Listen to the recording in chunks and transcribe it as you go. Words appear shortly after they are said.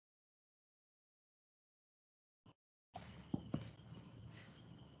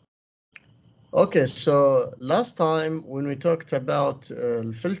Okay, so last time when we talked about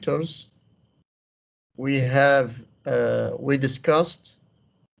filters, we discussed,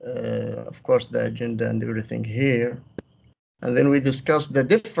 of course, the agenda and everything here, and then we discussed the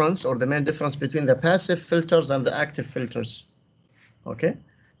difference or the main difference between the passive filters and the active filters. Okay,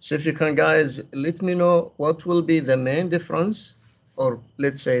 so if you can, guys, let me know what will be the main difference, or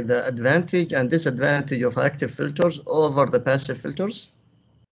let's say the advantage and disadvantage of active filters over the passive filters.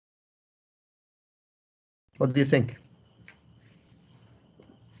 What do you think?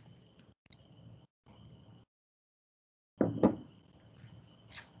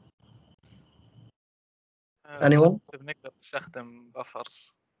 Anyone? بنقدر نستخدم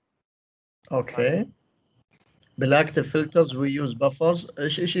buffers. Okay. بالactive filters we use buffers.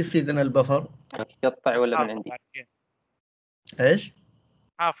 ايش يفيدنا البفر؟ يقطع ولا من عندي؟ ايش؟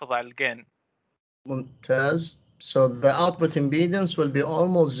 حافظ على الجين. ممتاز. So the output impedance will be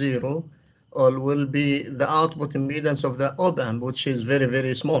almost zero, or will be the output impedance of the op-amp, which is very,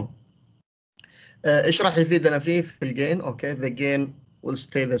 very small. ايش راح يفيدنا فيه في الجين؟ Okay, the gain will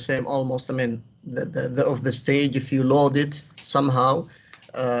stay the same almost. I mean, the of the stage, if you load it somehow,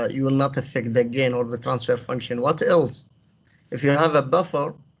 you will not affect the gain or the transfer function. What else? If you have a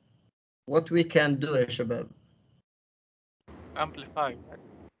buffer, what we can do يا شباب? Amplify.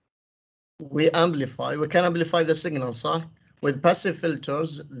 We can amplify the signal, صح? With passive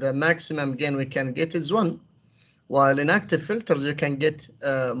filters, the maximum gain we can get is 1. While in active filters, you can get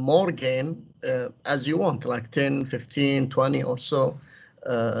more gain as you want, like 10, 15, 20 or so,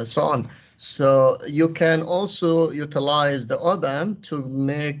 so on. So you can also utilize the op-amp to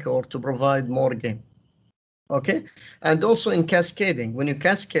make or to provide more gain. Okay, and also in cascading, when you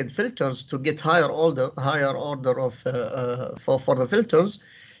cascade filters to get higher order of for the filters,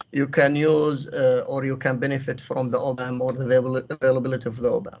 you can use or you can benefit from the op-amp or the availability of the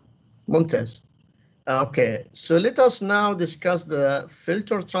op-amp. ممتاز. Okay, so let us now discuss the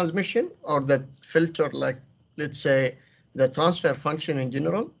filter transmission or the filter, like, let's say, the transfer function in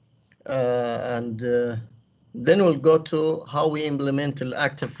general, and then we'll go to how we implement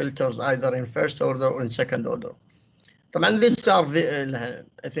active filters either in first order or in second order. And these are,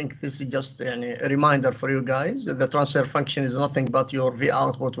 I think this is just a reminder for you guys. The transfer function is nothing but your V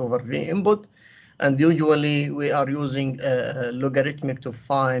output over V input. And usually we are using logarithmic to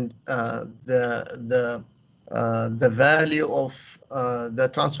find the value of the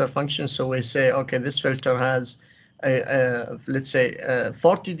transfer function. So we say, okay, this filter has let's say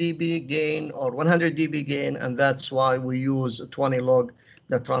 40 dB gain or 100 dB gain, and that's why we use 20 log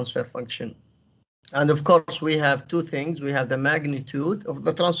the transfer function. And of course, we have two things. We have the magnitude of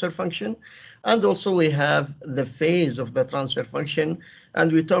the transfer function, and also we have the phase of the transfer function. And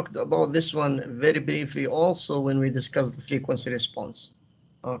we talked about this one very briefly also when we discussed the frequency response.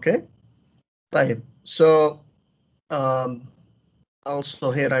 Okay. So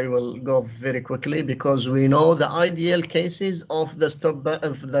also here I will go very quickly because we know the ideal cases of the stop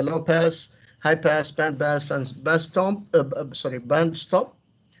of the low pass, high pass, band pass, and band stop,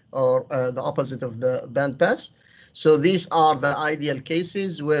 or the opposite of the band pass. So these are the ideal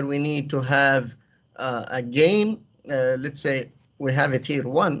cases where we need to have a gain. Let's say we have it here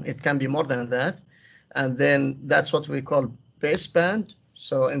 1. It can be more than that. And then that's what we call baseband.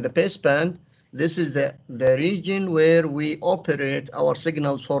 So in the baseband, this is the region where we operate our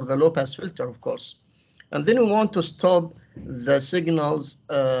signals for the low pass filter, of course. And then we want to stop the signals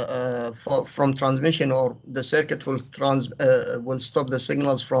from transmission, or the circuit will stop the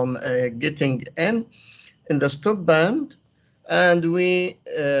signals from getting in the stop band. And we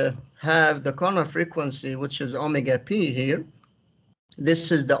have the corner frequency, which is omega p here.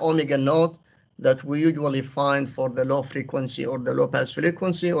 This is the omega naught that we usually find for the low frequency or the low pass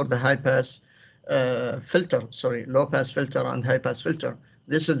frequency or the high pass filter, low pass filter and high pass filter.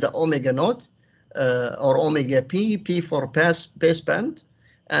 This is the omega naught. Or omega p, p for baseband,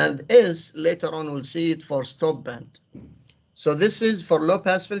 and S later on we'll see it for stop band. So this is for low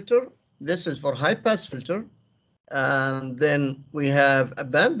pass filter, this is for high pass filter, and then we have a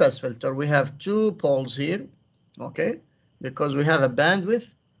band pass filter. We have 2 poles here, okay, because we have a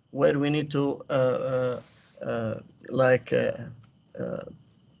bandwidth where we need to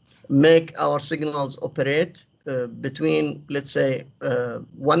make our signals operate between, let's say,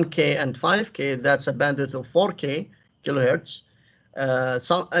 1K and 5K. That's a bandwidth of 4K kilohertz.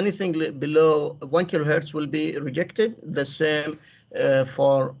 Anything below 1 kilohertz will be rejected. The same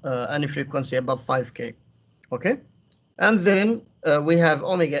for any frequency above 5K. Okay, and then we have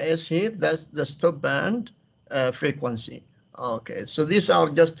omega S here. That's the stop band frequency. Okay, so these are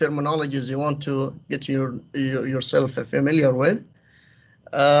just terminologies you want to get yourself familiar with.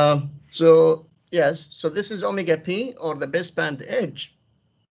 So yes, so this is omega p or the baseband edge.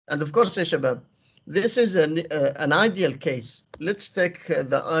 And of course, Shabab, this is an ideal case. Let's take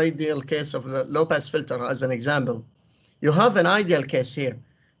the ideal case of the low pass filter as an example. You have an ideal case here,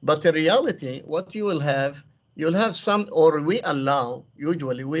 but in reality, what you will have, you'll have some, or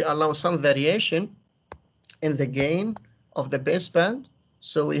usually we allow some variation in the gain of the baseband.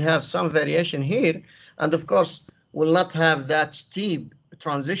 So we have some variation here. And of course, we'll not have that steep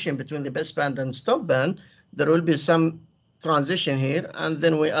transition between the baseband and stop band. There will be some transition here, and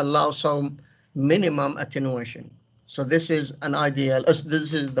then we allow some minimum attenuation. So this is an ideal,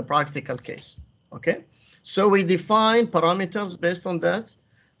 this is the practical case, okay? So we define parameters based on that.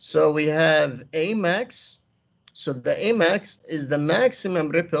 So we have A max. So the A max is the maximum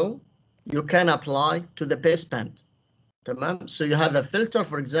ripple you can apply to the baseband. So you have a filter,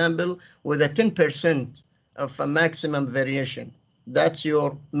 for example, with a 10% of a maximum variation. That's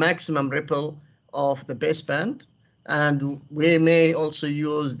your maximum ripple of the baseband. And we may also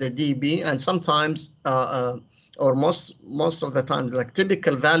use the dB, and sometimes, or most of the time, like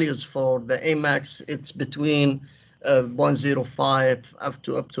typical values for the Amax, it's between 0.05 up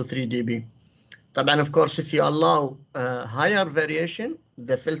to 3 dB. And of course, if you allow higher variation,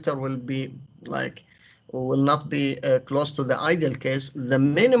 the filter will not be close to the ideal case. The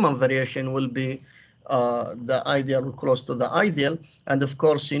minimum variation will be the ideal, close to the ideal. And of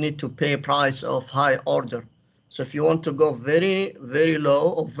course, you need to pay a price of high order. So if you want to go very, very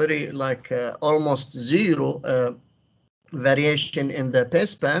low or very almost zero variation in the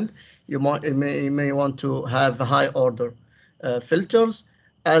passband, you may want to have high order filters,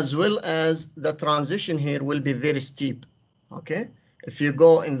 as well as the transition here will be very steep. Okay, if you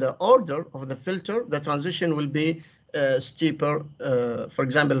go in the order of the filter, the transition will be steeper. For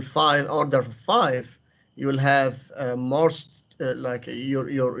example, order 5, you will have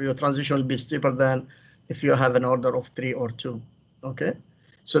your transition will be steeper than if you have an order of 3 or 2. Okay,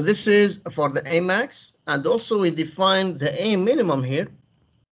 so this is for the A max, and also we define the A minimum here,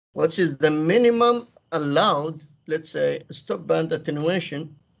 which is the minimum allowed, let's say, stop band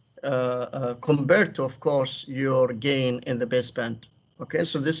attenuation compared to, of course, your gain in the baseband. Okay,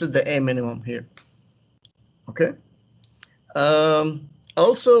 so this is the A minimum here. Okay.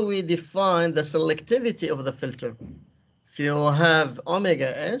 Also, we define the selectivity of the filter. If you have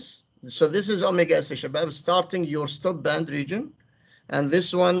omega S, so this is omega S, Shabab, starting your stop band region, and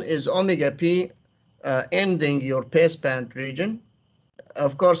this one is omega P ending your passband region.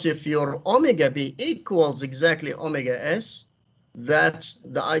 Of course, if your omega P equals exactly omega S, that's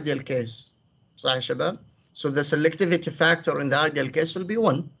the ideal case. صحيح شباب? So the selectivity factor in the ideal case will be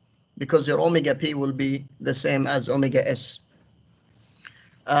 1, because your omega P will be the same as omega S.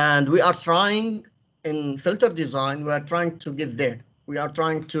 And we are trying, in filter design, we are trying to get there. We are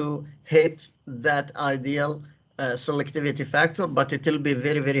trying to hit that ideal selectivity factor, but it will be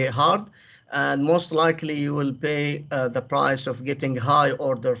very, very hard. And most likely you will pay the price of getting high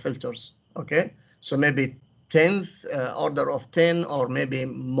order filters. Okay, so maybe 10th order of 10, or maybe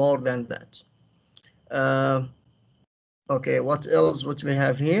more than that. Okay, what else would we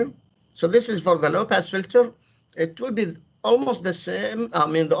have here? So this is for the low pass filter. It will be almost the same, I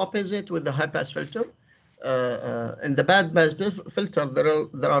mean the opposite with the high pass filter. In the band pass filter,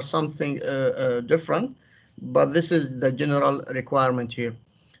 there are something different, but this is the general requirement here.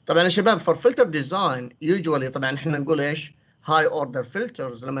 طبعا يا شباب, for filter design, usually طبعا احنا نقول ايش high order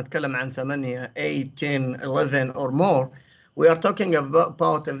filters لما نتكلم عن 8, 8, 10, 11 or more, we are talking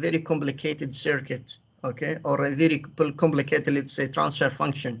about a very complicated circuit, okay, or a very complicated, let's say, transfer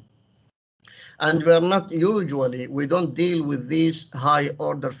function. And we are not usually, we don't deal with these high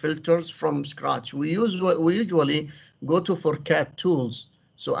order filters from scratch. We usually go to for CAD tools.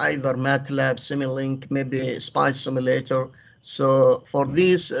 So either MATLAB, Simulink, maybe Spice Simulator. So for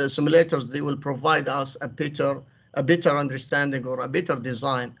these simulators, they will provide us a better understanding or a better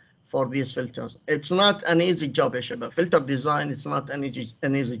design for these filters. It's not an easy job, Shabab. Filter design, it's not an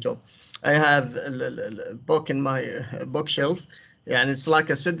easy job. I have a book in my bookshelf, and it's like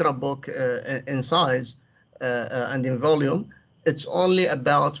a Sidra book in size and in volume. It's only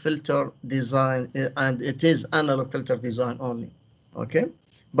about filter design, and it is analog filter design only. Okay,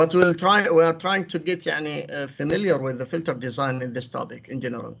 but we are trying to get familiar with the filter design in this topic in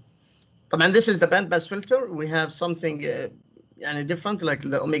general. And this is the bandpass filter. We have something different, like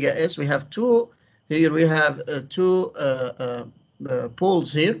the omega S. We have two here. We have two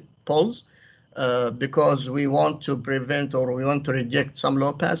poles here, because we want to prevent, or we want to reject some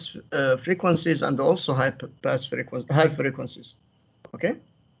low pass frequencies and also high frequencies. Okay.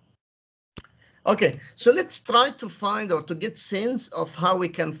 Okay, so let's try to find or to get sense of how we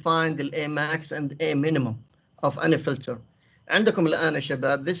can find the A max and A minimum of any filter. عندكم الآن يا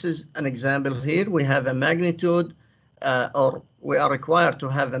شباب, this is an example here. We have a magnitude or we are required to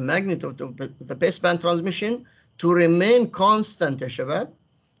have a magnitude of the baseband transmission to remain constant يا شباب,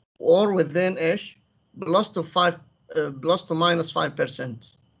 or within إيش plus to minus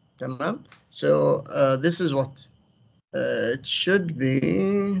 5%. تمام. So this is what it should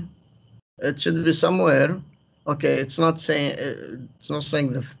be. It should be somewhere. Okay, it's not saying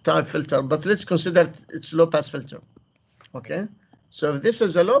the type filter, but let's consider it's low pass filter. Okay, so if this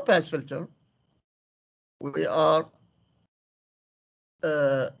is a low pass filter, we are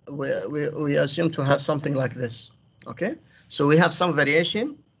we assume to have something like this. Okay, so we have some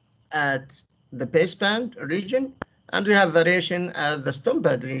variation at the baseband region, and we have variation at the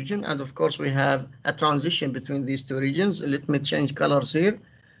stopband region, and of course we have a transition between these two regions. Let me change colors here.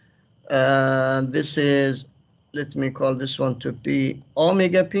 This is, let me call this one to be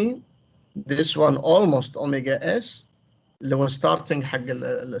omega P. This one almost omega S. اللي هو starting حق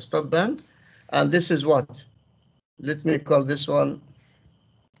stop band. And this is what? Let me call this one,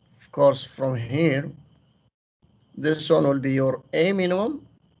 of course, from here. This one will be your A minimum.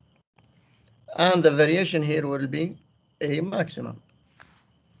 And the variation here will be A maximum.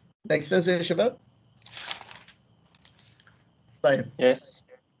 Make sense يا شباب? طيب. Yes.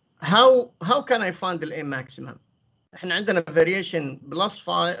 How can I find the A maximum? احنا عندنا variation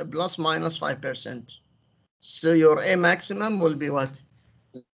plus minus 5%. So your A maximum will be what?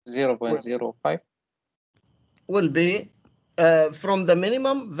 0.05. Will be from the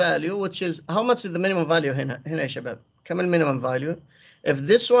minimum value, which is, how much is the minimum value هنا يا شباب? كم minimum value? If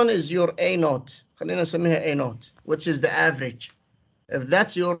this one is your A naught, خلينا نسميها A naught, which is the average. If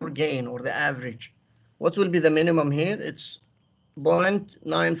that's your gain or the average, what will be the minimum here? It's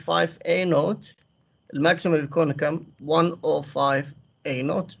 0.95 A naught. الماكسيمم بيكون كم؟ 105 A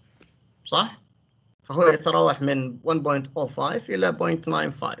naught. صح؟ فهو يتراوح من 1.05 إلى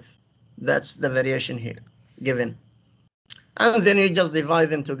 0.95. That's the variation here given. And then you just divide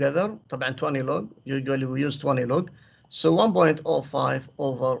them together. طبعا 20 log. Usually we use 20 log. So 1.05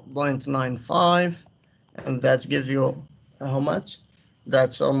 over 0.95, and that gives you how much?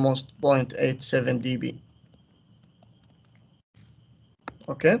 That's almost 0.87 dB.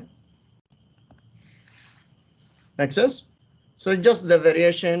 Okay. Make sense? So just the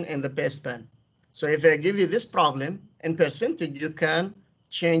variation in the baseband. So if I give you this problem in percentage, you can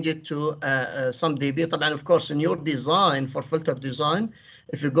change it to some dB. طبعا of course in your design for filter design,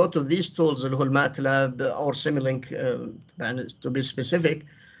 if you go to these tools اللي هو MATLAB or Simulink to be specific,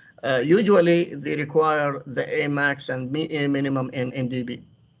 usually they require the A max and A minimum in dB.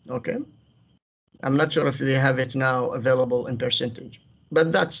 Okay. I'm not sure if they have it now available in percentage,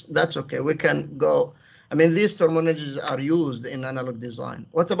 but that's okay. We can go. I mean, these terminologies are used in analog design.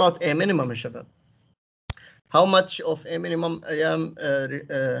 What about A minimum, Shabab? How much of A minimum I am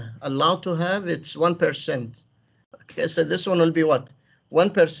allowed to have? It's 1%. Okay, so this one will be what?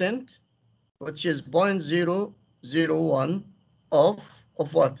 1%, which is 0.001 of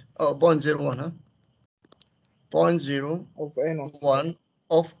what? Oh, 0.01, huh? 0.01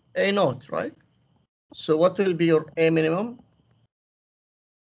 of A naught, right? So what will be your A minimum?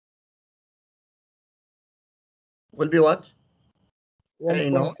 Will be what?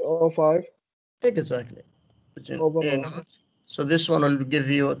 1.05. Exactly. Over A naught. So this one will give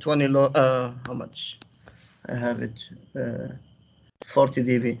you 20 how much? I have it 40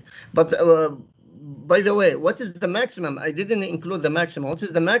 dB. But by the way, what is the maximum? I didn't include the maximum. What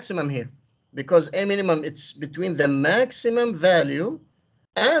is the maximum here? Because A minimum, it's between the maximum value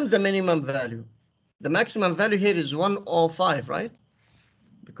and the minimum value. The maximum value here is 105, right?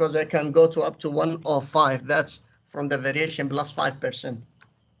 Because I can go to up to 105. That's from the variation plus 5%.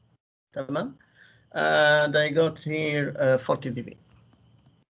 Tamam? And I got here 40 dB.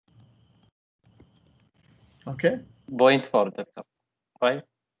 Okay. 0.4, doctor. Right?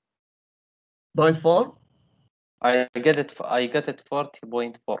 0.4? I get it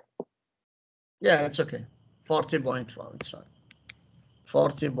 40.4. Yeah, it's okay. 40.4, it's right.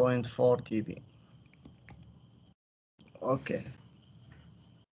 40.4 dB. Okay.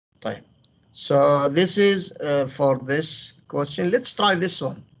 Right. So this is for this question. Let's try this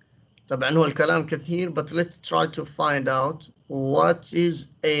one. طبعا هو الكلام كثير, but let's try to find out what is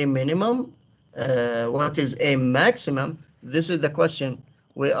a minimum, what is a maximum. This is the question.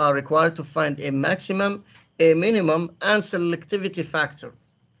 We are required to find a maximum, a minimum, and selectivity factor.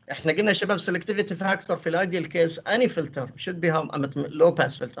 احنا قلنا شباب selectivity factor في ideal case any filter should be how low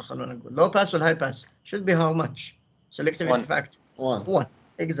pass filter خلونا نقول low pass or high pass should be how much selectivity factor 1.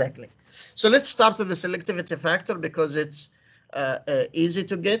 Exactly. So let's start with the selectivity factor because it's easy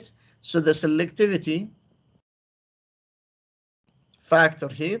to get. So the selectivity factor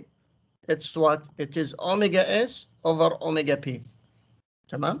here, it's what? It is omega S over omega P.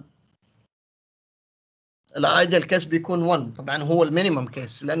 تمام؟ الايديال كيس بيكون 1 طبعا هو المينيمم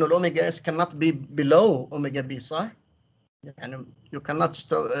كيس لانه الاوميجا اس cannot be below omega B صح؟ يعني you cannot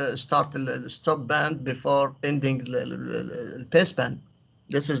start the stop band before ending the pass band.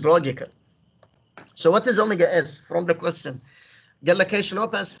 This is logical. So what is omega S from the question? قال لك ايش low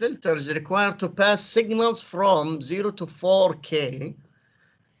pass filters required to pass signals from 0 to 4K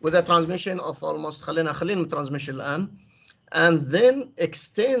with a transmission of almost خلينا transmission الآن and then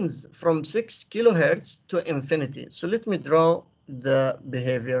extends from 6 kilohertz to infinity. So let me draw the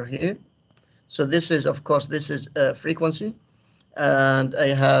behavior here. So this is, of course, this is a frequency, and I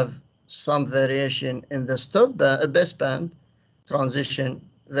have some variation in the stop band, bass band, transition,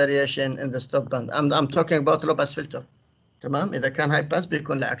 variation in the stop band. I'm talking about low pass filter. تمام؟ إذا كان high pass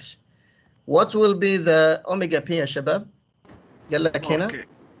بيكون العكس. What will be the omega P يا شباب؟ قال لك هنا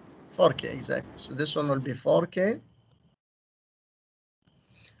 4K exactly. So this one will be 4K.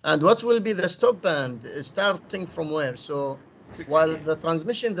 And what will be the stop band starting from where? So 6K. while the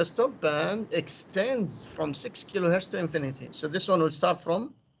transmission, the stop band extends from 6 kilohertz to infinity. So this one will start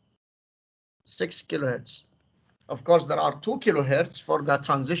from 6 kilohertz. Of course, there are 2 kilohertz for the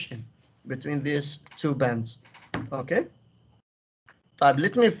transition between these two bands. Okay.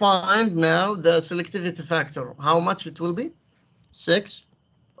 Let me find now the selectivity factor. How much it will be? 6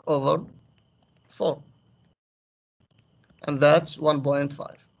 over 4. And that's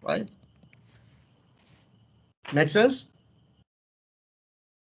 1.5, right? Make sense?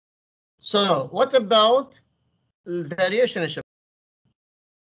 So what about variation?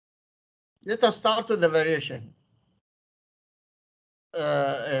 Let us start with the variation,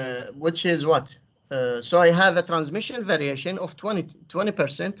 which is what? So I have a transmission variation of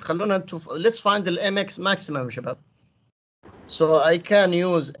 20%. Let's find the MX maximum, شباب. So I can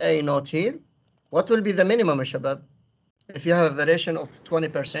use A naught here. What will be the minimum, شباب? If you have a variation of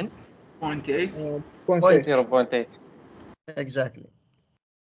 20%? 0.8. 0.8. Exactly.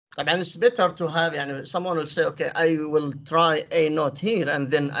 طبعا it's better to have يعني someone will say okay I will try A naught here and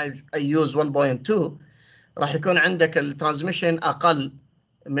then I use 1.2 راح يكون عندك الترانسميشن أقل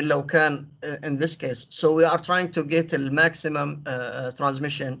من لو كان in this case. So we are trying to get the maximum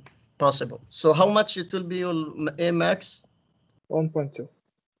transmission possible. So how much it will be your A max? 1.2.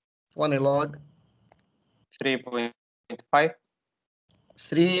 20 log. 3.5.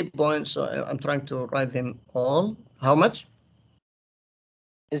 3 points. So I'm trying to write them all. How much?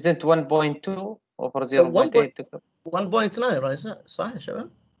 Isn't 1.2 over 0.8? 1.9 right صح يا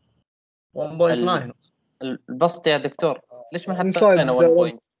شباب 1.9 البسط يا دكتور ليش ما Inside حطينا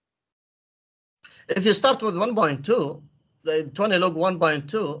 1. If you start with 1.2 the 20 log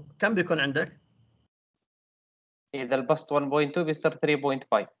 1.2 كم بيكون عندك؟ إذا البسط 1.2 بيصير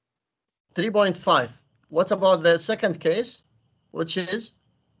 3.5. 3.5. What about the second case which is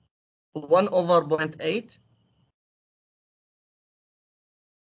 1 over 0.8?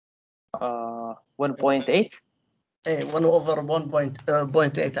 1.8. ايه 1 over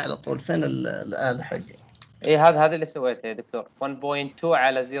 1.8 على طول فين الآلة حقي؟ ايه هذا اللي سويته يا دكتور 1.2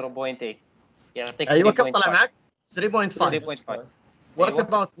 على 0.8 يعطيك 3.5. ايوه كم طلع معك؟ 3.5. 3.5. What أيوة.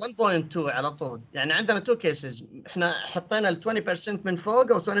 about 1.2 على طول؟ يعني عندنا 2 cases احنا حطينا ال 20% من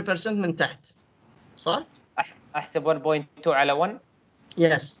فوق او 20% من تحت صح؟ احسب 1.2 على 1.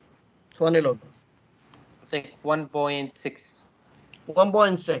 Yes 20 log. يعطيك 1.6.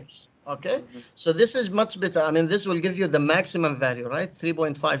 1.6. Okay, so this is much better. I mean, this will give you the maximum value, right?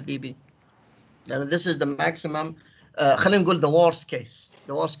 3.5 dB. And this is the maximum. خلينا نقول the worst case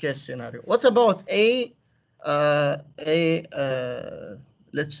scenario. What about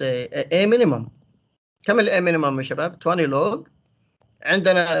let's say a minimum. كم ال A minimum يا شباب؟ 20 log.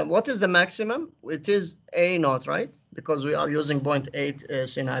 عندنا what is the maximum? It is A naught, right? Because we are using 0.8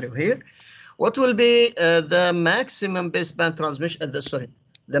 scenario here. What will be the maximum baseband transmission?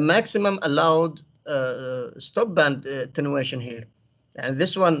 The maximum allowed stop band attenuation here. And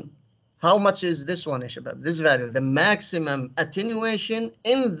this one, how much is this one, Shabab? This value, the maximum attenuation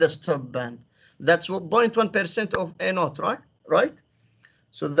in the stop band. That's 0.1% of A naught, right?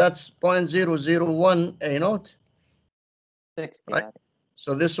 So that's 0.001 A naught. 60 right?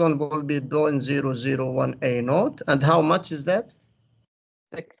 So this one will be 0.001 A naught. And how much is that?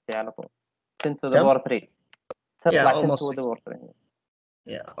 60 على طول. 10 to the power 3. Yeah, تطلع 10 almost to the 60. power 3.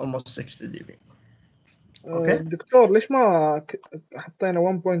 Yeah, almost 60 dB. Okay. دكتور ليش ما حطينا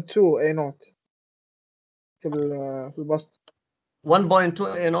 1.2 A نوت في البسط؟ 1.2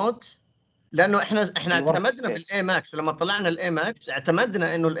 اي نوت، لانه احنا الورست اعتمدنا كيس. بالاي ماكس. لما طلعنا الاي ماكس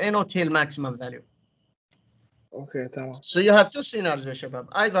اعتمدنا انه الاي نوت هي الماكسيمم فاليو. اوكي تمام. So you have two scenarios يا شباب.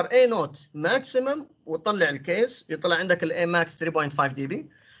 either A naught maximum وتطلع الكيس يطلع عندك ال A max 3.5 dB,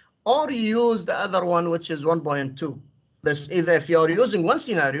 or you use the other one which is 1.2. بس إذا if you are using one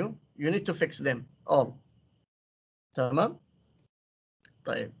scenario you need to fix them all. تمام؟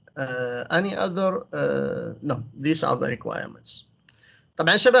 طيب any other no, these are the requirements.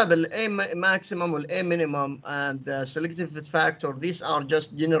 طبعا شباب ال A maximum وال A minimum and the selective factor, these are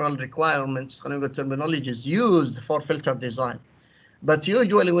just general requirements, خلينا نقول terminologies used for filter design. But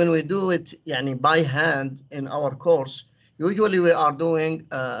usually when we do it يعني by hand in our course, usually we are doing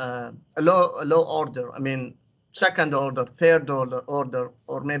a low order. I mean, second order, third order,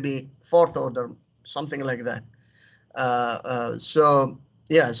 or maybe fourth order, something like that. So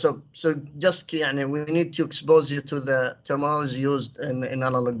yeah, so just يعني we need to expose you to the terminology used in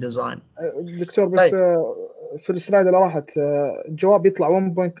analog design. دكتور بس طيب. في السلايد اللي راحت الجواب يطلع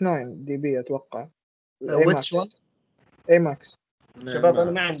 1.9 دي بي اتوقع. Which one? اي ماكس. شباب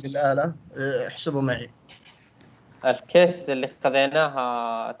انا ما عندي الآلة، احسبوا معي. الكيس اللي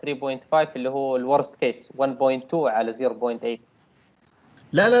خذيناها 3.5 اللي هو الورست كيس 1.2 على 0.8.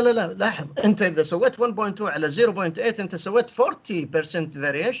 لا لاحظ، انت اذا سويت 1.2 على 0.8 انت سويت 40%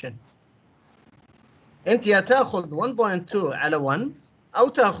 variation. انت يا تاخذ 1.2 على 1 او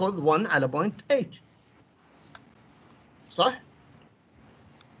تاخذ 1 على 0.8 صح؟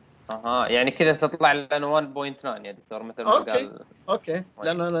 اها يعني كذا تطلع لنا 1.9 يا دكتور مثل ما قال. اوكي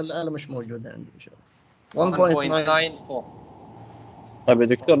لان انا الآلة مش موجودة عندي ان شاء الله. 1.94. طيب يا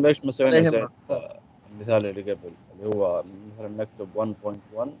دكتور ليش ما سوينا زي عليهم. المثال اللي قبل اللي هو مثلا نكتب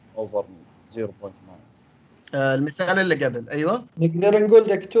 1.1 over 0.9؟ المثال اللي قبل ايوه. نقدر نقول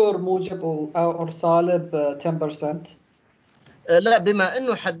دكتور موجب او سالب 10%. لا، بما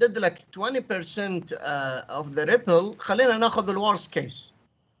انه حدد لك 20% of the ripple، خلينا ناخذ الورست كيس.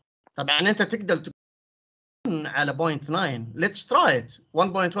 طبعا انت تقدر تكون على 0.9. let's try it.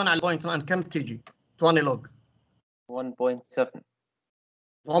 1.1 على 0.9 كم تيجي؟ 20 لوج 1.7.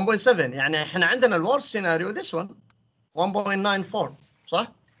 1.7 يعني احنا عندنا الورست سيناريو this one 1.94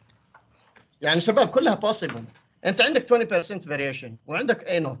 صح؟ يعني شباب كلها possible. انت عندك 20% variation وعندك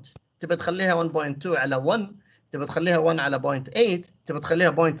A naught، تبي تخليها 1.2 على 1، تبي تخليها 1 على 0.8، تبي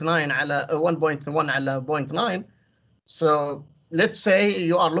تخليها 0.9 على 1.1 على 0.9. So let's say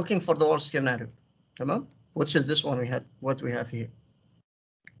you are looking for the worst scenario. تمام؟ which is this one we had, what we have here.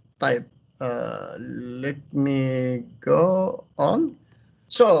 طيب let me go on.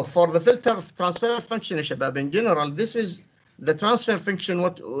 So for the filter transfer function يا شباب in general this is the transfer function.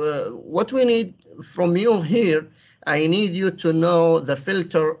 What we need from you here, I need you to know the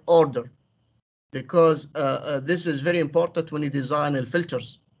filter order, because this is very important when you design the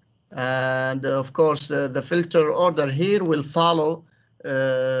filters. And of course the filter order here will follow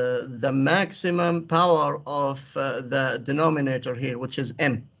the maximum power of the denominator here, which is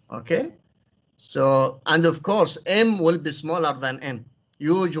m. Okay, so and of course m will be smaller than n.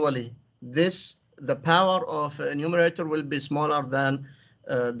 Usually the power of a numerator will be smaller than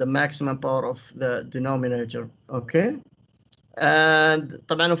the maximum power of the denominator. Okay, and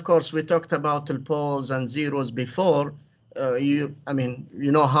of course we talked about the poles and zeros before. You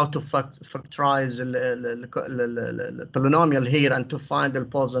know how to factorize the polynomial here and to find the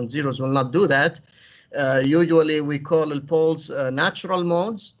poles and zeros. Will not do that. Usually we call the poles natural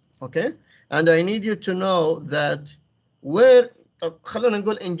modes. Okay, and I need you to know that where. طب خلونا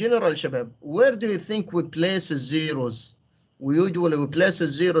نقول in general شباب, where do you think we place the zeros? We usually place the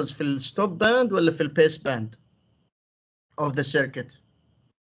zeros في الستوب باند ولا في البيس باند of the circuit?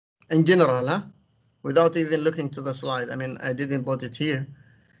 In general, huh? Without even looking to the slide. I mean, I didn't put it here.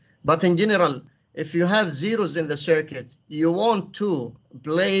 But in general, if you have zeros in the circuit, you want to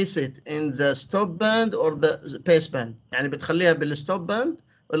place it in the stop band or the pace band. يعني بتخليها بالستوب باند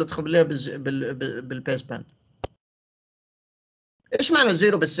ولا تخليها بالبيس باند؟ ايش معنى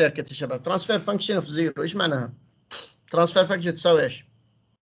زيرو بالسيركت يا شباب؟ ترانسفير فانكشن اوف زيرو، ايش معناها؟ ترانسفير فانكشن تساوي ايش؟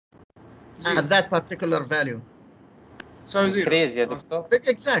 at that particular value تساوي زيرو. كريز يا دكتور.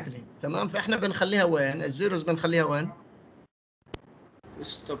 exactly. تمام، فاحنا بنخليها وين؟ الزيروز بنخليها وين؟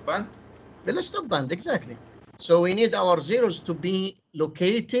 ستوب باند. بالستوب باند exactly. So we need our zeros to be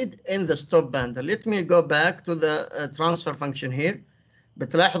located in the stop band. Let me go back to the transfer function here.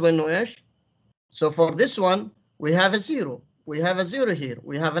 بتلاحظوا انه ايش؟ So for this one we have a zero. We have a zero here.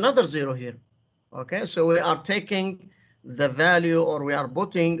 We have another zero here. Okay, so we are taking the value, or we are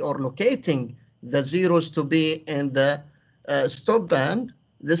putting or locating the zeros to be in the stop band.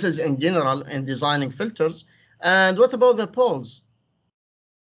 This is in general in designing filters. And what about the poles?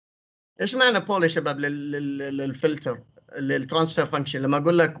 ايش معنى بول يا شباب للفلتر للترانسفير فانكشن؟ لما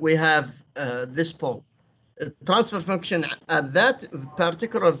اقول لك we have this pole, transfer function at that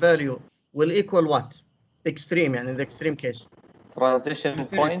particular value will equal what? Extreme, يعني in the extreme case. Transition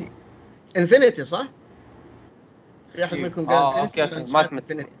point. Infinity صح؟ في أحد منكم قال infinity؟ اوكي أنا سمعت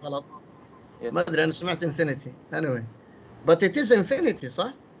infinity غلط. ما أدري أنا سمعت infinity. Anyway, but it is infinity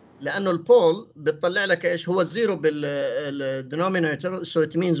صح؟ لأنه البول بتطلع لك إيش؟ هو الزيرو بالدenominator, so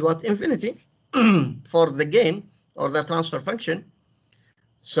it means what? Infinity for the gain or the transfer function.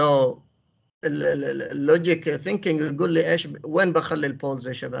 So اللوجيك ثينكينج يقول لي ايش وين بخلي البولز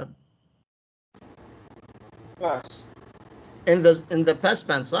يا شباب؟ باس in the pass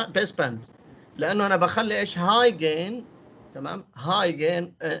band صح؟ pass band لانه انا بخلي ايش high gain تمام high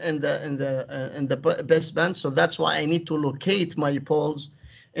gain in the pass band, so that's why I need to locate my poles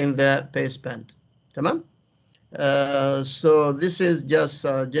in the pass band تمام. So this is just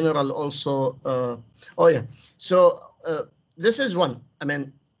general also. Oh yeah, so this is one. I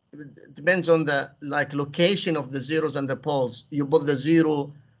mean, it depends on the like location of the zeros and the poles. You put the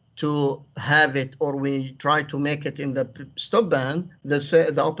zero to have it, or we try to make it in the stop band.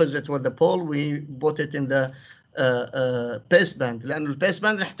 The opposite with the pole, we put it in the pace band. لأنه الباس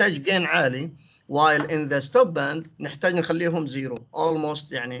band نحتاج gain عالي, while in the stop band نحتاج نخليهم zero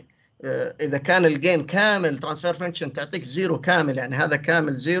almost. يعني إذا كان الجين كامل transfer function تعطيك زيرو كامل, يعني هذا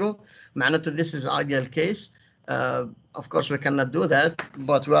كامل زيرو, معناته this is ideal case. Of course we cannot do that,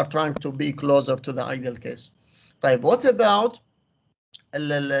 but we are trying to be closer to the ideal case. طيب what about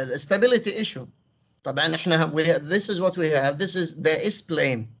the stability issue? طبعا احنا this is what we have. This is the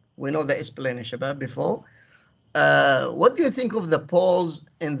S-plane. We know the S-plane يا شباب before. What do you think of the poles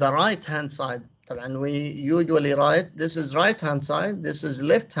in the right hand side? طبعا we usually write this is right hand side, this is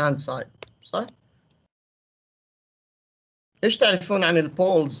left hand side صح؟ ايش تعرفون عن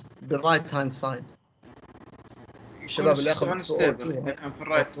البولز بالرايت هاند سايد؟ الشباب اللي يكون ياخذ unstable إذا كان في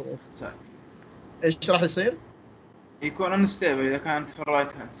الرايت سايد. ايش راح يصير؟ يكون unstable إذا كانت في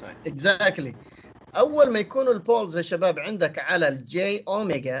الرايت هاند سايد. Exactly. أول ما يكونوا البولز يا شباب عندك على الجي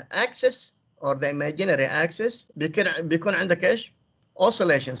أوميجا axis or the imaginary axis بيكون عندك ايش؟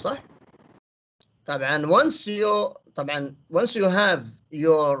 oscillation صح؟ طبعا once you have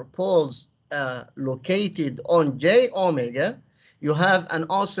your poles located on J omega, you have an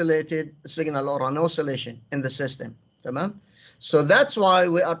oscillated signal or an oscillation in the system. تمام? So that's why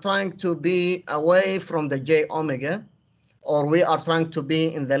we are trying to be away from the J omega, or we are trying to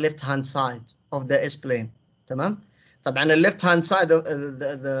be in the left hand side of the S plane. تمام? طبعا the left hand side of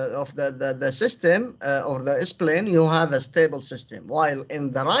the system or the S plane, you have a stable system, while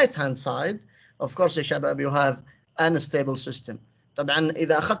in the right hand side, of course يا شباب, you have unstable system. طبعا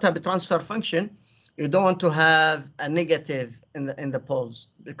إذا أخذتها بtransfer function, you don't want to have a negative in the poles,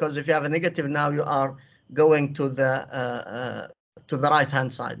 because if you have a negative now, you are going to the right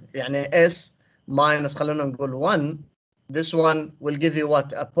hand side. يعني S minus خلينا نقول 1, this one will give you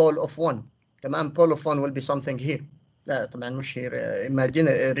what? A pole of 1. تمام. Pole of 1 will be something here. لا طبعا مش here. Imagine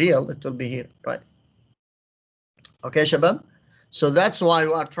real, it will be here, right? Okay شباب. So that's why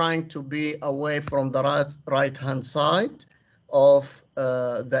we are trying to be away from the right hand side of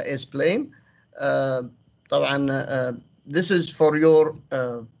the S plane. طبعا this is for your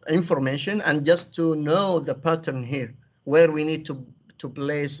information and just to know the pattern here where we need to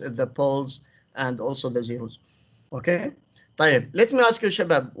place the poles and also the zeros. Okay. طيب, let me ask you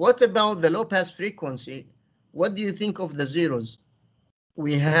شباب, what about the low pass frequency? What do you think of the zeros?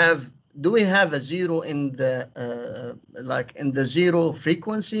 Do we have a zero in the like in the zero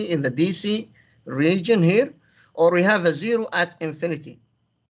frequency in the DC region here, or we have a zero at infinity?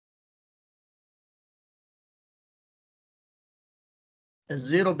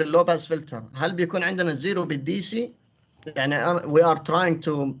 الزيرو باللو باس فلتر, هل بيكون عندنا زيرو بالدي يعني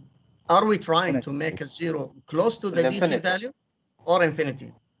are we trying to make a zero close to the DC value or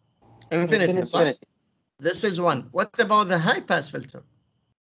infinity? Infinity صح? This is one. What about the high pass filter?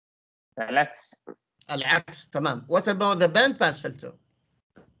 العكس تمام. What about the band pass filter?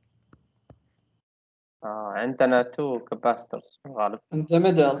 عندنا 2 capacitors غالب. In the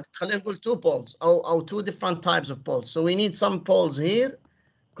middle. خلينا نقول 2 poles أو 2 different types of poles. So we need some poles here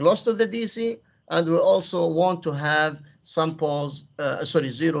close to the DC, and we also want to have some poles,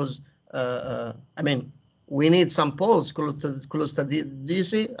 zeros. I mean, we need some poles close to the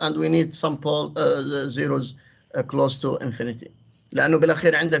DC, and we need some zeros close to infinity. لأنه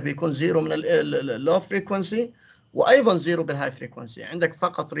بالأخير عندك بيكون زيرو من low frequency وأيضا زيرو بالhigh frequency. عندك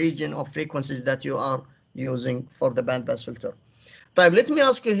فقط region of frequencies that you are using for the band pass filter. طيب, let me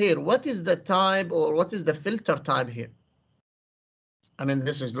ask you here, what is the type or what is the filter type here? I mean,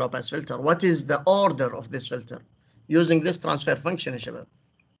 this is low pass filter. What is the order of this filter using this transfer function يا شباب?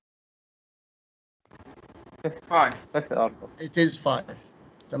 fifth order. It is 5.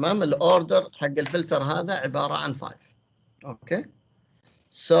 تمام. الاوردر حق الفلتر هذا عبارة عن 5. Okay.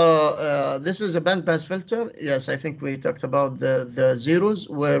 So this is a band pass filter. Yes, I think we talked about the zeros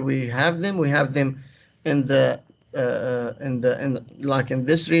where we have them. We have them in the like in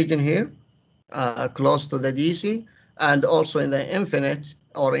this region here, close to the DC, and also in the infinite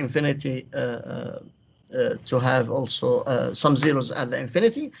or infinity to have also some zeros at the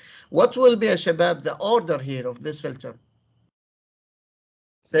infinity. What will be, Shabab, the order here of this filter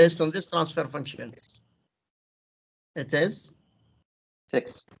based on this transfer function? It is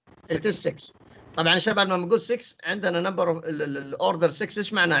 6. It is 6. طبعا يا شباب لما نقول 6 عندنا number of order 6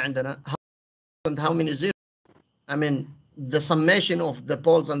 ايش معناه عندنا؟ And how many zeros? I mean the summation of the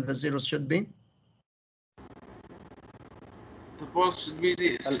poles and the zeros should be? The poles should be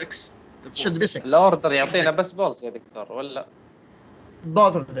 6. Should be 6. الاوردر يعطينا بس بولز يا دكتور ولا؟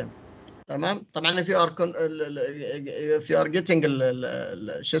 Both of them. تمام. طبعا if you are getting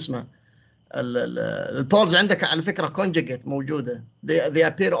شو اسمه البولز عندك على فكرة conjugate موجودة. They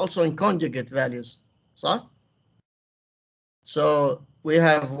appear also in conjugate values. صح؟ So we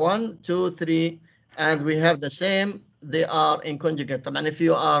have 1, 2, 3 and we have the same. They are in conjugate. طبعا if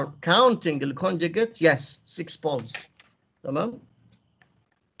you are counting the conjugate, yes, 6 poles. تمام؟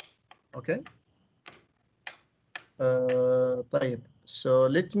 Okay. طيب. So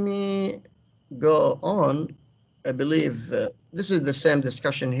let me go on. I believe this is the same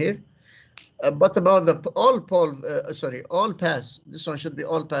discussion here. But about the all pass. This one should be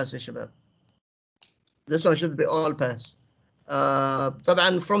all pass يا شباب. This one should be all pass.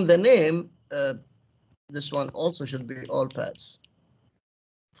 طبعا from the name, this one also should be all pass.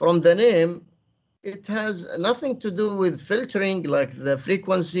 From the name, it has nothing to do with filtering like the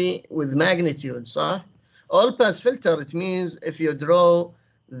frequency with magnitude, صح? All pass filter, it means if you draw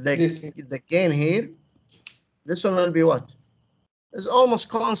the gain here, this one will be what? It's almost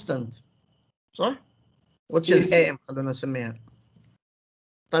constant. صح؟ Which is AM خلونا نسميها.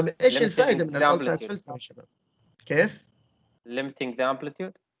 طيب ايش الفائدة من الأول باس فلتر يا شباب؟ كيف؟ Limiting the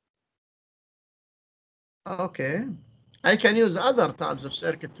amplitude. Okay. I can use other types of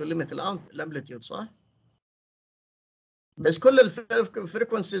circuit to limit الامبليتيود صح؟ بس كل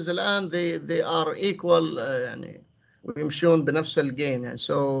الفريكونسيز الآن they are equal يعني ويمشون بنفس الجين يعني.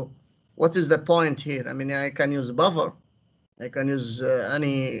 So what is the point here? I mean I can use buffer. I can use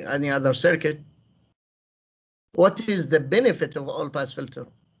any other circuit. What is the benefit of all pass filter?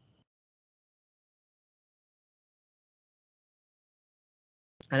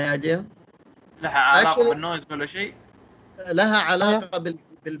 Any idea? لها علاقة بالنويز ولا شيء؟ لها علاقة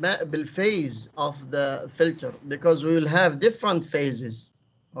بالphase of the filter because we will have different phases.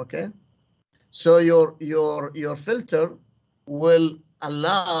 Okay, so your filter will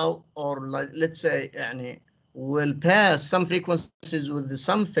allow or like let's say يعني will pass some frequencies with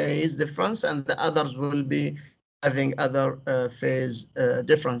some phase difference and the others will be having other phase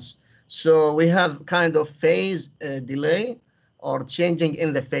difference. So we have kind of phase delay or changing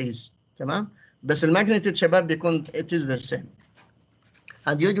in the phase. تمام. بس الماgnitude شباب بيكون it is the same.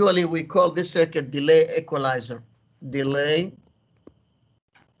 And usually we call this circuit delay equalizer. Delay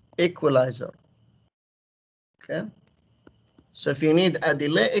equalizer. Okay. So if you need a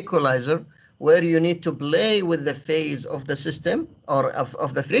delay equalizer where you need to play with the phase of the system or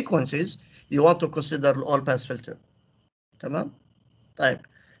of the frequencies, you want to consider all pass filter. تمام. طيب.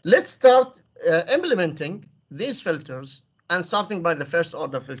 Let's start implementing these filters and starting by the first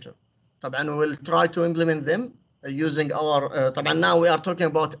order filter. طبعا we will try to implement them using our طبعا now we are talking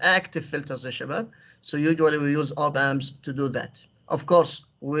about active filters يا شباب. So usually we use op amps to do that. Of course,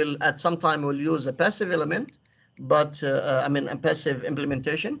 we'll at some time we'll use a passive element, but I mean a passive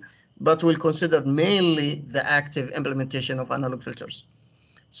implementation, but we'll consider mainly the active implementation of analog filters.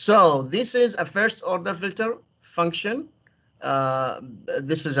 So this is a first order filter function.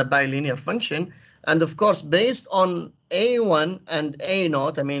 This is a bilinear function. And of course, based on A1 and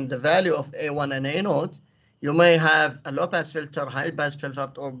A0, I mean the value of A1 and A0, you may have a low pass filter, high pass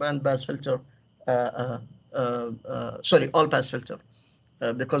filter, or band pass filter, sorry, all pass filter,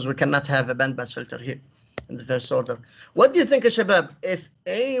 because we cannot have a band pass filter here in the first order. What do you think, Shabab, if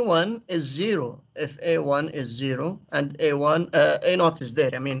A1 is 0, if A1 is 0 and A0 is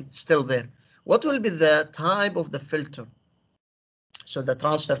there, I mean, still there, what will be the type of the filter? So the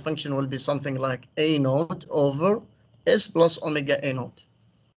transfer function will be something like A0 over S plus omega A0.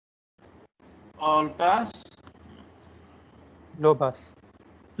 All pass? Low pass.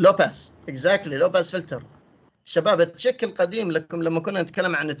 Low pass, exactly, low pass filter. شباب التشيك القديم لكم لما كنا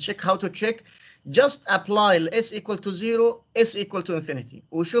نتكلم عن التشيك how to check just apply s equal to 0 s equal to infinity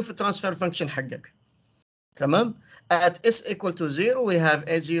وشوف الترانسفير فانكشن حقك. تمام. At s equal to 0 we have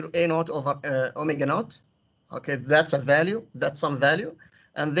a naught over omega naught. Okay, that's a value, that's some value.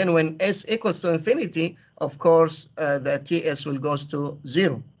 And then when s equals to infinity, of course, the ts will goes to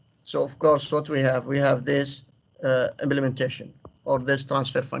 0. So of course, what we have this implementation or this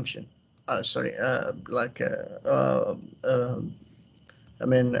transfer function. Sorry,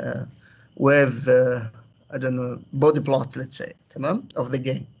 wave, I don't know, body plot, let's say, تمام, of the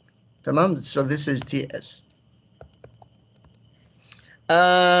gain. تمام. So this is ts.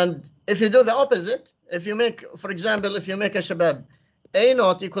 And if you do the opposite, if you make, for example, if you make a shabab a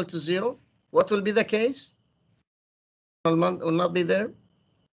naught equal to 0, what will be the case? Will not be there.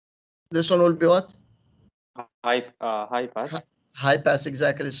 This one will be what? High pass. High pass,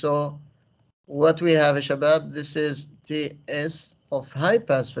 exactly. So what we have, shabab, this is ts of high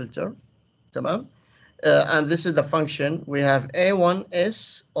pass filter. Tamam. And this is the function. We have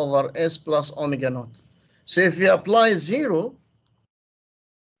a1s over s plus omega naught. So if you apply 0,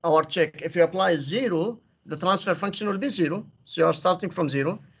 our check, if you apply 0, the transfer function will be 0. So you are starting from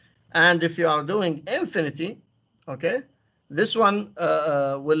 0. And if you are doing infinity, okay, this one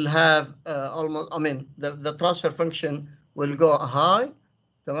will have almost, the transfer function will go high,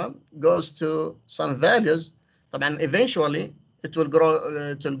 goes to some values. Eventually, it will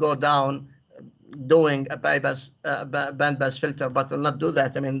go down doing a bandpass filter, but will not do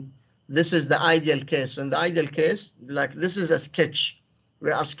that. This is the ideal case. In the ideal case, like this is a sketch. We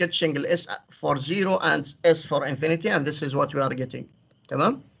are sketching S for 0 and S for infinity, and this is what we are getting.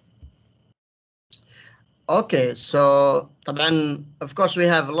 Tamam? Okay, so of course we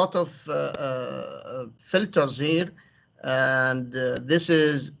have a lot of filters here, and this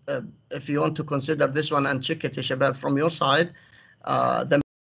is if you want to consider this one and check it, shabab, from your side,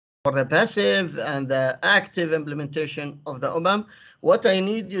 for the passive and the active implementation of the OBAM. What I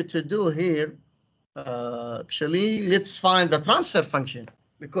need you to do here, actually, let's find the transfer function,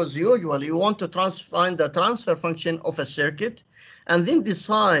 because usually you want to find the transfer function of a circuit and then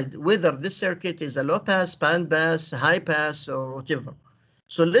decide whether this circuit is a low pass, band pass, high pass, or whatever.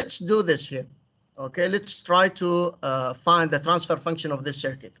 So let's do this here. Okay, let's try to find the transfer function of this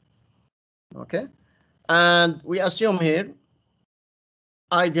circuit. Okay, and we assume here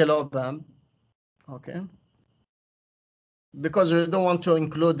ideal op-amp. Okay, because we don't want to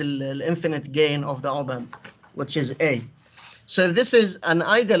include the infinite gain of the op-amp, which is A. So if this is an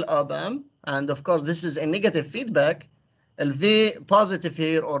ideal op-amp, and of course this is a negative feedback, V positive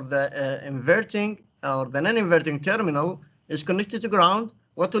here, or the inverting or the non-inverting terminal is connected to ground.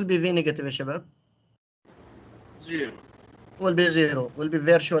 What will be V negative, shabab? 0. Will be 0, will be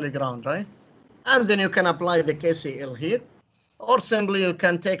virtually ground, right? And then you can apply the KCL here, or simply you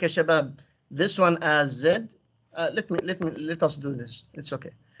can take a shabab this one as Z. Let us do this. It's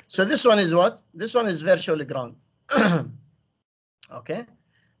okay. So this one is what? This one is virtually ground. Okay,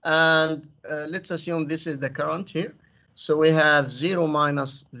 and let's assume this is the current here. So we have 0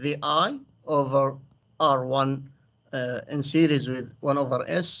 minus VI over R1 in series with 1 over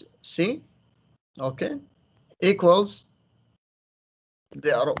SC. Okay, equals,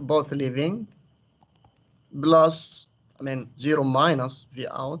 they are both leaving, plus 0 minus V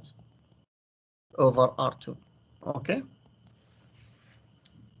out over R2. Okay,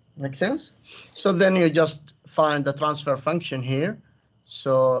 make sense? So then you just find the transfer function here.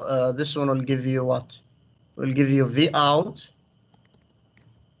 So this one will give you what? Will give you V out.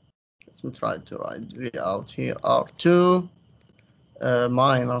 Let me try to write V out here, R2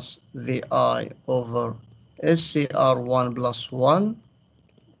 minus VI over SCR1 plus 1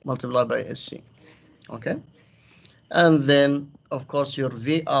 multiplied by SC. Okay, and then of course your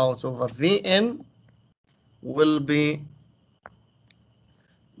V out over Vn will be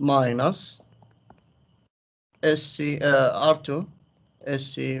minus SC R2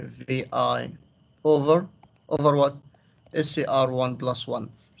 SCVI over what? SCR1 plus 1.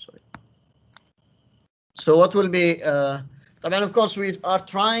 Sorry. So what will be? Of course we are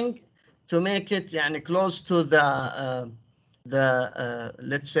trying to make it close to the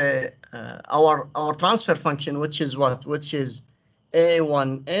let's say our transfer function, which is what? Which is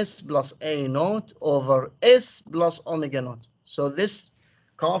A1S plus A naught over S plus omega naught. So this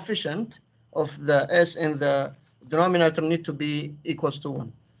coefficient of the S in the denominator need to be equals to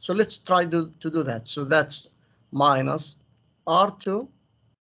 1. So let's try to do that. So that's minus R2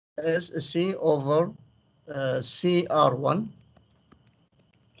 SC over CR1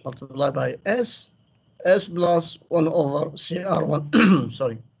 multiplied by S plus 1 over CR1.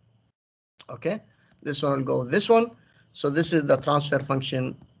 Sorry. Okay. This one will go with this one. So this is the transfer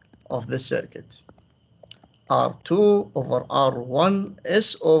function of this circuit. R2 over R1,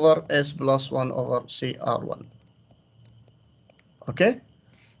 S over S plus 1 over CR1. Okay?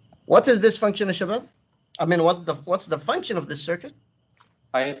 What is this function, Shabab? I mean, what's the function of this circuit?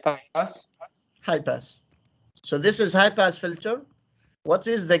 High pass. High pass. So this is high pass filter. What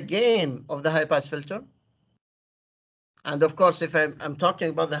is the gain of the high pass filter? And of course, if I'm talking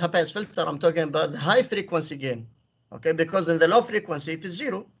about the high pass filter, I'm talking about the high frequency gain. Okay, because in the low frequency it is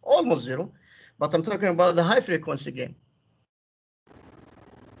zero, almost zero, but I'm talking about the high frequency gain.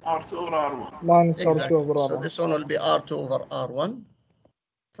 R2 over R1. minus Exactly. R2 over So R1. this one will be R2 over R1.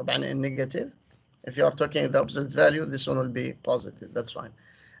 طبعا in negative. If you are talking the opposite value, this one will be positive. That's fine.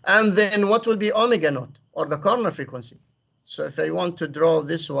 And then what will be omega naught, or the corner frequency? So if I want to draw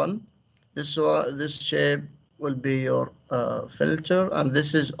this one, this shape will be your filter, and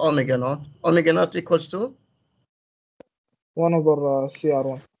this is omega naught. Omega naught equals to 1 over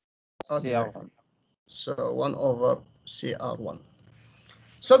CR1. CR1. So 1 over CR1.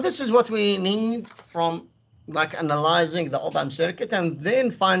 So this is what we need from like analyzing the op-amp circuit and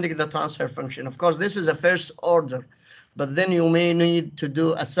then finding the transfer function. Of course, this is a first order, but then you may need to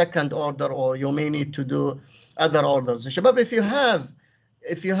do a second order, or you may need to do other orders. Shabab, if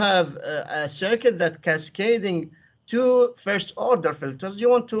you have a circuit that cascading two first order filters, you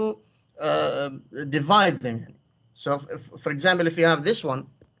want to divide them. So for example, if you have this one,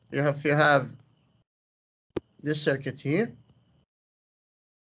 you have this circuit here.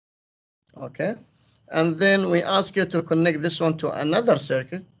 Okay, and then we ask you to connect this one to another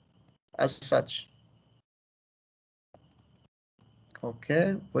circuit as such.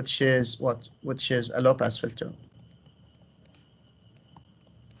 Okay, which is what? Which is a low pass filter.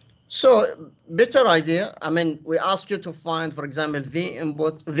 So better idea. I mean, we ask you to find, for example, V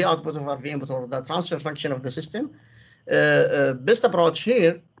output over V input, or the transfer function of the system. Best approach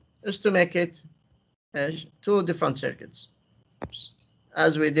here is to make it two different circuits,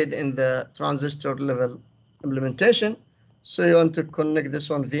 as we did in the transistor level implementation. So you want to connect this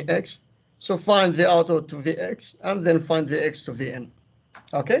one Vx. So find the output to Vx and then find Vx to Vn.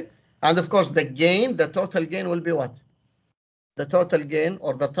 Okay. And of course, the gain, the total gain will be what? The total gain,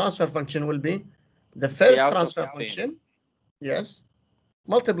 or the transfer function, will be the first transfer function, yes,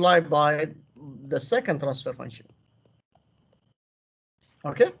 multiplied by the second transfer function.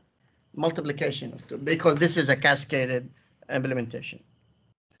 Okay. Multiplication of two, because this is a cascaded implementation.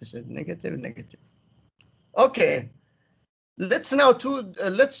 This is negative, negative. Okay, let's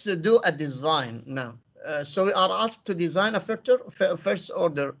do a design now. So we are asked to design a filter, first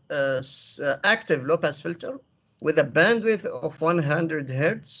order active low pass filter with a bandwidth of 100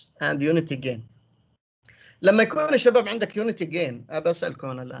 Hertz and unity gain. لما يكون شباب عندك unity gain، بسألكم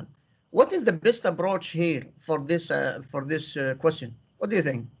أنا الآن, what is the best approach here for this question? What do you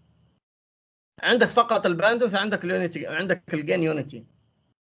think? عندك فقط الباندوث، عندك اليونيتي، عندك الجين يونيتي.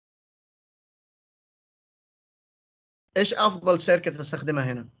 ايش افضل سيركت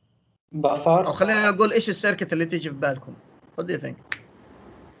استخدمها هنا؟ بفر. او خلينا نقول ايش السيركت اللي تيجي في بالكم؟ What do you think?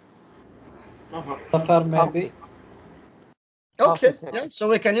 بفر maybe. Okay, yeah, so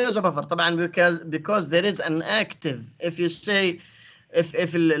we can use a buffer طبعا because there is an active. If you say if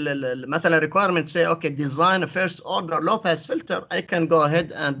مثلا requirement say okay, design a first order low pass filter, I can go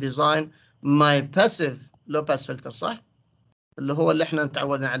ahead and design my passive low pass filter، صح؟ اللي هو اللي احنا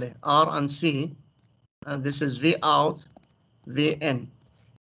متعودين عليه R and C, and this is V out, V in.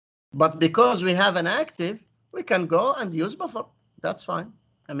 But because we have an active, we can go and use buffer. That's fine.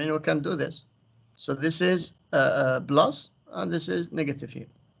 I mean, we can do this. So this is plus, and this is negative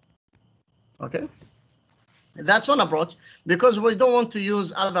here. Okay. That's one approach, because we don't want to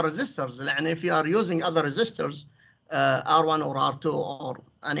use other resistors. And if you are using other resistors, R1 or R2 or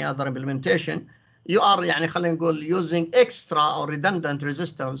any other implementation, you are يعني خلينا نقول using extra or redundant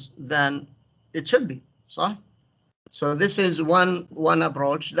resistors than it should be, صح? So this is one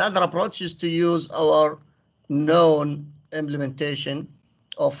approach. The other approach is to use our known implementation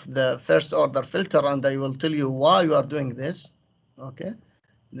of the first order filter, and I will tell you why you are doing this. Okay,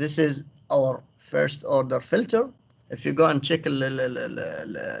 this is our first order filter. If you go and check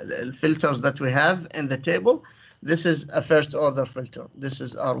the filters that we have in the table, this is a first order filter. This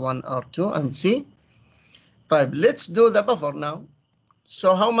is R1, R2, and C. طيب, let's do the buffer now.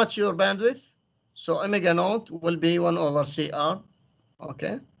 So how much your bandwidth? So omega naught will be 1 over CR,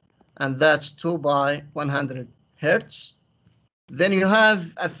 okay, and that's 2 by 100 Hertz. Then you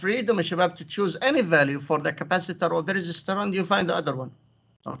have a freedom, Shabab, to choose any value for the capacitor or the resistor, and you find the other one,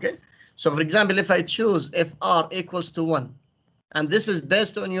 okay. So for example, if I choose if R equals to 1, and this is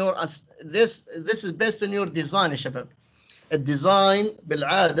based on your this is based on your design يا شباب. الديزاين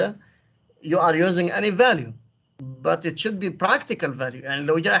بالعادة you are using any value, but it should be practical value. يعني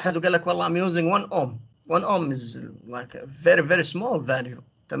لو جاء أحد وقال لك والله I'm using 1 ohm. 1 ohm is like a very, very small value.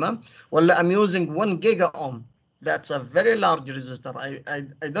 تمام؟ ولا I'm using 1 giga ohm. That's a very large resistor.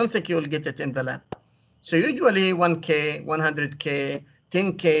 I don't think you will get it in the lab. So usually 1K, 100K,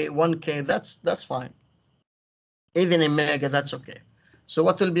 10K, 1K, that's fine. Even in mega, that's okay. So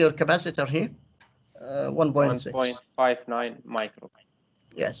what will be your capacitor here? 1.6. 1.59 micro.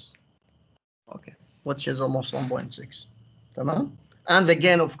 Yes. Okay. Which is almost 1.6. Tamam? And the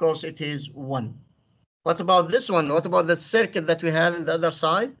gain, of course, it is 1. What about this one? What about the circuit that we have in the other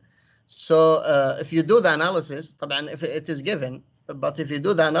side? So if you do the analysis, طبعا if it is given, but if you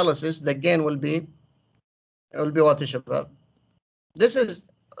do the analysis, the gain will be what يا شباب? This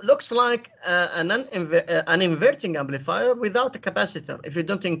looks like an inverting amplifier without a capacitor. If you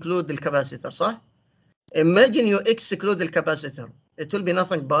don't include the capacitor, صح? Imagine you exclude the capacitor. It will be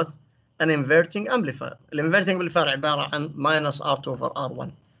nothing but an inverting amplifier. الانverting amplifier عبارة عن minus R2 over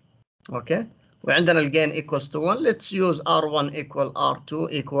R1. Okay? وعندنا الجين equals to 1. Let's use R1 equal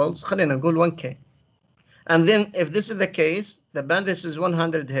R2 equals خلينا نقول 1K. And then if this is the case, the bandwidth is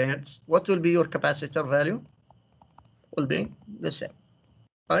 100 Hertz. What will be your capacitor value? Will be the same,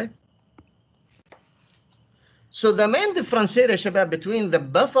 right? So the main difference here, شباب, between the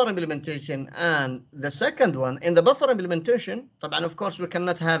buffer implementation and the second one, in the buffer implementation, طبعا of course we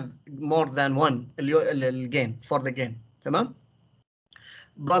cannot have more than one gain for the gain, تمام?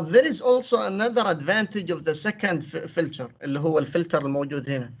 But there is also another advantage of the second filter, اللي هو الفلتر الموجود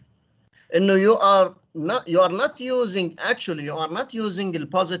هنا. إنه you are not using the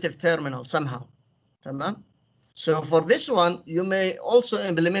positive terminal somehow, تمام? So for this one, you may also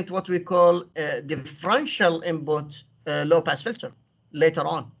implement what we call a differential input low pass filter later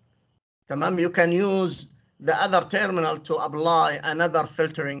on. تمام? You can use the other terminal to apply another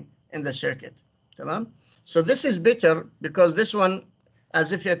filtering in the circuit. تمام? So this is better because this one,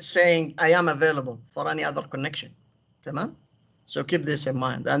 as if it's saying, I am available for any other connection. تمام? So keep this in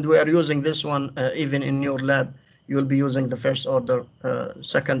mind. And we are using this one even in your lab. You'll be using the first order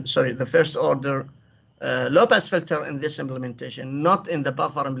low pass filter in this implementation, not in the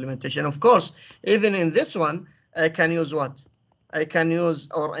buffer implementation. Of course, even in this one, I can use what? I can use,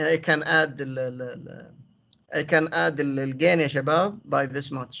 or I can add the gain يا شباب by this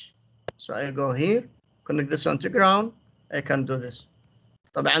much. So I go here, connect this one to ground. I can do this.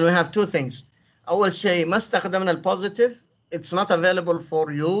 طبعا we have two things. أول شيء ما استخدمنا البوزيتيف. It's not available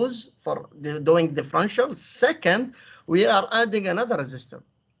for use for doing differential. Second, we are adding another resistor.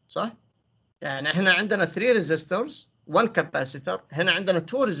 صح؟ يعني احنا عندنا 3 resistors 1 capacitor. هنا عندنا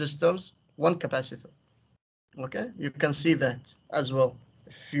 2 resistors 1 capacitor. Okay, you can see that as well.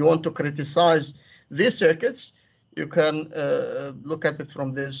 If you want to criticize these circuits, you can look at it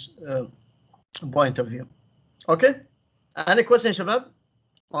from this point of view. Okay, any question شباب?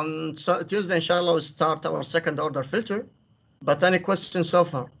 On Tuesday inshallah we'll start our second order filter. But any questions so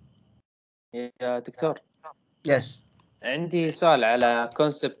far? يا دكتور. Yes. عندي سؤال على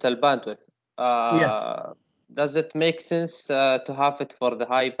concept الباندويث. Yes. Does it make sense to have it for the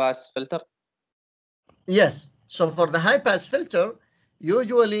high pass filter? Yes. So for the high pass filter,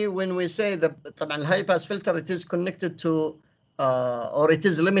 usually when we say the high pass filter, it is connected to or it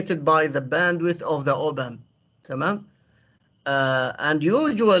is limited by the bandwidth of the op-amp. تمام? And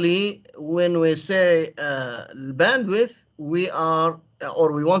usually when we say bandwidth, we are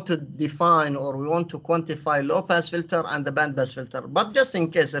or we want to define or we want to quantify low pass filter and the band pass filter. But just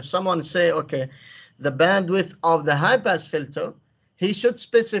in case, if someone say, okay, the bandwidth of the high pass filter, he should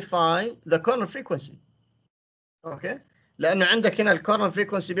specify the corner frequency. Okay, لأنه عندك هنا الcorner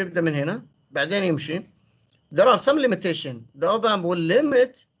frequency بيبدأ من هنا بعدين يمشي. There are some limitation. The op-amp will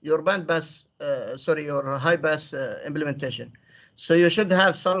limit your band pass, your high pass implementation. So you should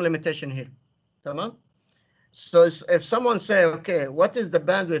have some limitation here. تمام? So if someone say, okay, what is the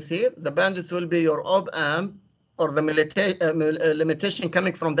bandwidth here? The bandwidth will be your op-amp or the limitation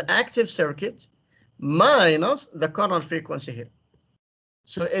coming from the active circuit minus the corner frequency here.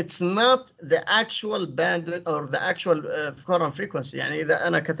 So it's not the actual bandwidth or the actual corner frequency. يعني إذا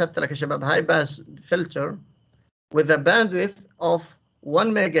أنا كتبت لك يا شباب high pass filter with a bandwidth of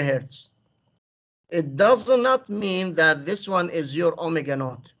 1 megahertz, it does not mean that this one is your omega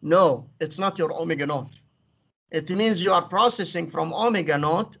naught. No, it's not your omega naught. It means you are processing from omega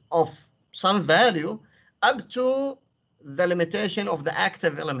naught of some value up to the limitation of the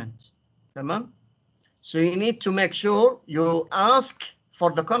active element. تمام? So you need to make sure you ask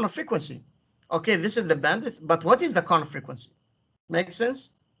for the corner frequency. Okay, this is the bandwidth, but what is the corner frequency? Make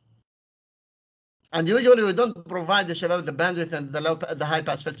sense? And usually we don't provide the shabab the bandwidth and the high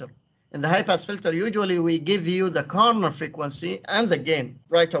pass filter. In the high pass filter, usually we give you the corner frequency and the gain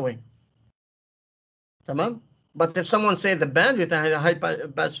right away. Tamam? But if someone say the bandwidth and the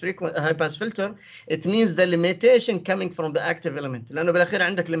high pass filter, it means the limitation coming from the active element. لأنه بالأخير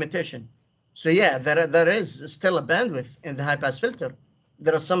عندك limitation. So yeah, there is still a bandwidth in the high pass filter.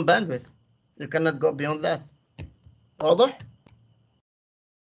 There is some bandwidth. You cannot go beyond that. واضح؟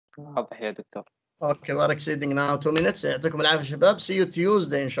 واضح يا دكتور. Okay, we're exceeding now 2 minutes. يعطيكم العافية شباب. See you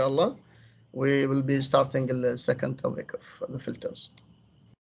Tuesday inshallah. We will be starting the second topic of the filters.